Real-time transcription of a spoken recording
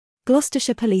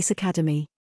Gloucestershire Police Academy.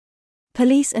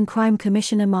 Police and Crime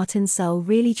Commissioner Martin Surl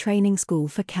really training school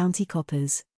for county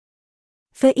coppers.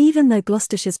 For even though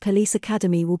Gloucestershire's Police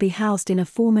Academy will be housed in a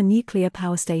former nuclear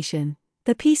power station,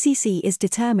 the PCC is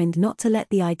determined not to let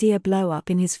the idea blow up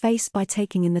in his face by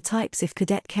taking in the types of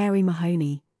Cadet Carey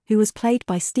Mahoney, who was played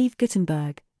by Steve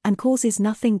Guttenberg, and causes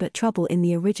nothing but trouble in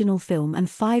the original film and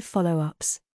 5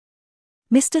 follow-ups.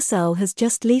 Mr. Surl has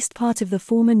just leased part of the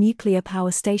former nuclear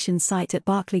power station site at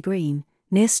Berkeley Green,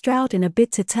 near Stroud, in a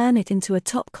bid to turn it into a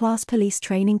top-class police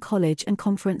training college and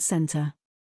conference centre.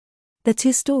 The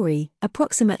two-storey,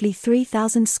 approximately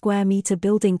 3,000 square metre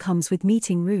building comes with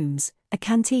meeting rooms, a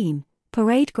canteen,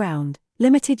 parade ground,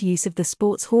 limited use of the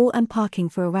sports hall and parking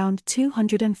for around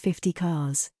 250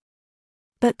 cars.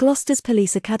 But Gloucester's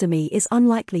Police Academy is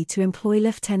unlikely to employ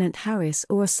Lieutenant Harris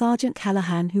or a Sergeant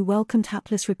Callahan who welcomed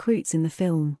hapless recruits in the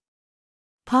film.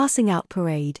 Passing out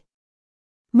parade.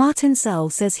 Martin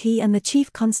Surl says he and the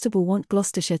Chief Constable want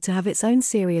Gloucestershire to have its own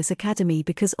serious academy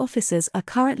because officers are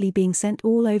currently being sent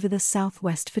all over the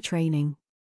southwest for training.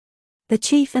 The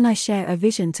Chief and I share a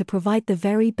vision to provide the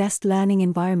very best learning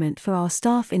environment for our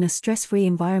staff in a stress-free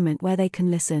environment where they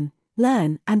can listen,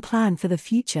 learn, and plan for the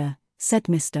future, said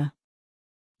Mr.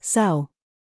 Surl.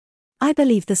 I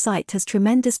believe the site has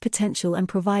tremendous potential and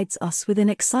provides us with an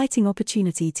exciting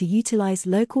opportunity to utilize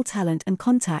local talent and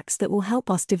contacts that will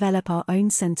help us develop our own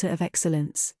centre of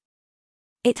excellence.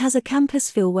 It has a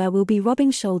campus feel where we'll be rubbing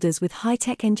shoulders with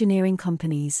high-tech engineering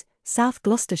companies, South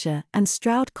Gloucestershire and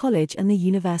Stroud College and the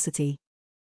university.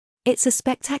 It's a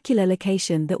spectacular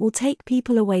location that will take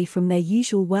people away from their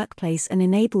usual workplace and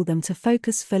enable them to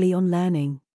focus fully on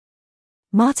learning.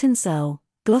 Martin Surl,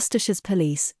 Gloucestershire's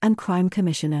Police and Crime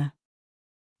Commissioner.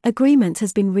 Agreement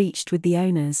has been reached with the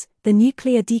owners, the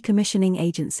Nuclear Decommissioning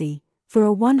Agency, for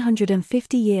a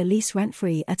 150-year lease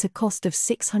rent-free at a cost of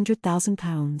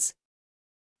 £600,000.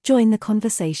 Join the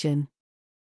conversation.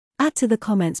 Add to the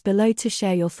comments below to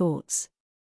share your thoughts.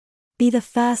 Be the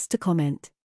first to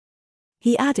comment.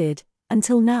 He added,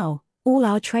 until now, all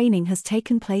our training has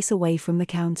taken place away from the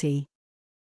county.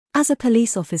 As a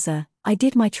police officer, I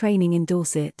did my training in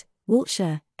Dorset,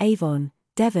 Wiltshire, Avon,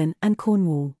 Devon and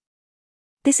Cornwall.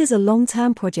 This is a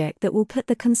long-term project that will put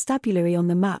the constabulary on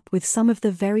the map with some of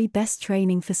the very best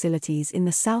training facilities in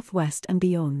the southwest and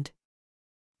beyond.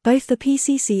 Both the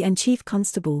PCC and Chief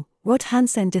Constable, Rod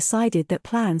Hansen, decided that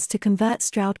plans to convert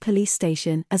Stroud Police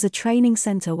Station as a training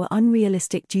centre were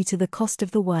unrealistic due to the cost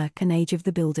of the work and age of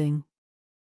the building.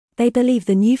 They believe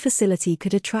the new facility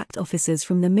could attract officers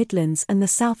from the Midlands and the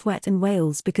Southwest and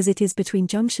Wales because it is between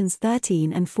junctions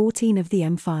 13 and 14 of the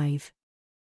M5.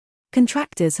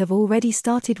 Contractors have already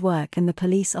started work and the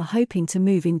police are hoping to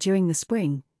move in during the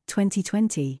spring,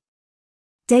 2020.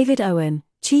 David Owen,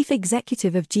 Chief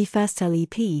Executive of G1st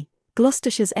LEP,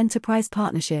 Gloucestershire's Enterprise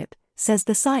Partnership, says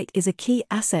the site is a key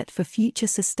asset for future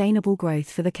sustainable growth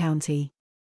for the county.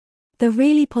 The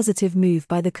really positive move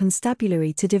by the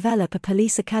constabulary to develop a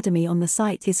police academy on the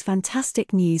site is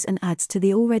fantastic news and adds to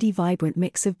the already vibrant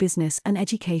mix of business and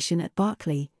education at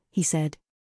Berkeley, he said.